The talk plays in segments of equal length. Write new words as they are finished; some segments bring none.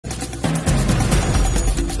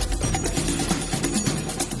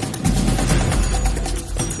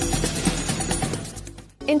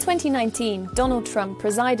In 2019, Donald Trump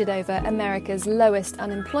presided over America's lowest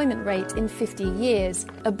unemployment rate in 50 years,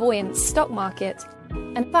 a buoyant stock market,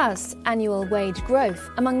 and fast annual wage growth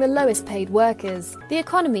among the lowest paid workers. The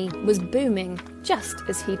economy was booming, just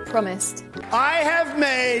as he'd promised. I have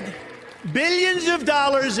made billions of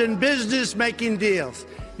dollars in business making deals.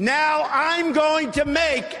 Now I'm going to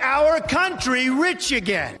make our country rich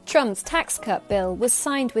again. Trump's tax cut bill was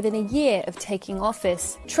signed within a year of taking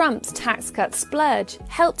office. Trump's tax cut splurge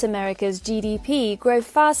helped America's GDP grow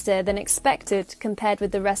faster than expected compared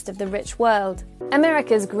with the rest of the rich world.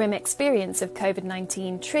 America's grim experience of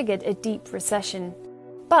COVID-19 triggered a deep recession,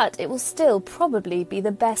 but it will still probably be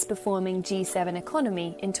the best performing G7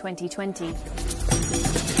 economy in 2020.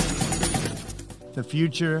 The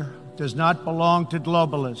future does not belong to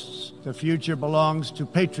globalists. The future belongs to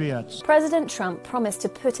patriots. President Trump promised to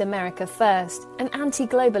put America first, an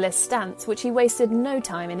anti-globalist stance which he wasted no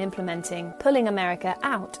time in implementing, pulling America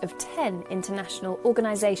out of 10 international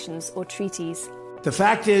organizations or treaties. The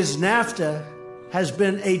fact is, NAFTA has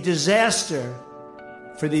been a disaster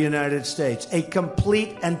for the United States, a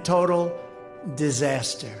complete and total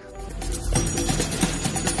disaster.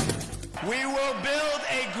 We will build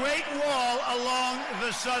a great wall along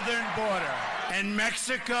the southern border, and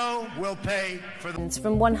Mexico will pay for the...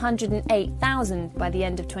 From 108,000 by the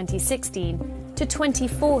end of 2016 to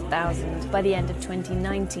 24,000 by the end of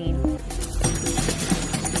 2019.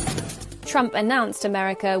 Trump announced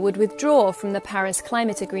America would withdraw from the Paris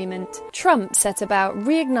Climate Agreement. Trump set about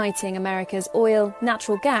reigniting America's oil,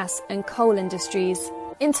 natural gas and coal industries.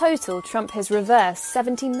 In total, Trump has reversed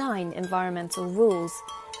 79 environmental rules,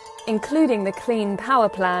 including the Clean Power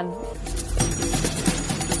Plan.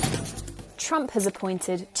 Trump has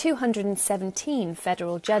appointed 217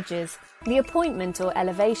 federal judges. The appointment or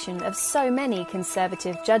elevation of so many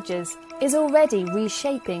conservative judges is already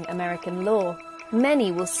reshaping American law.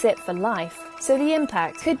 Many will sit for life, so the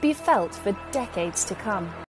impact could be felt for decades to come.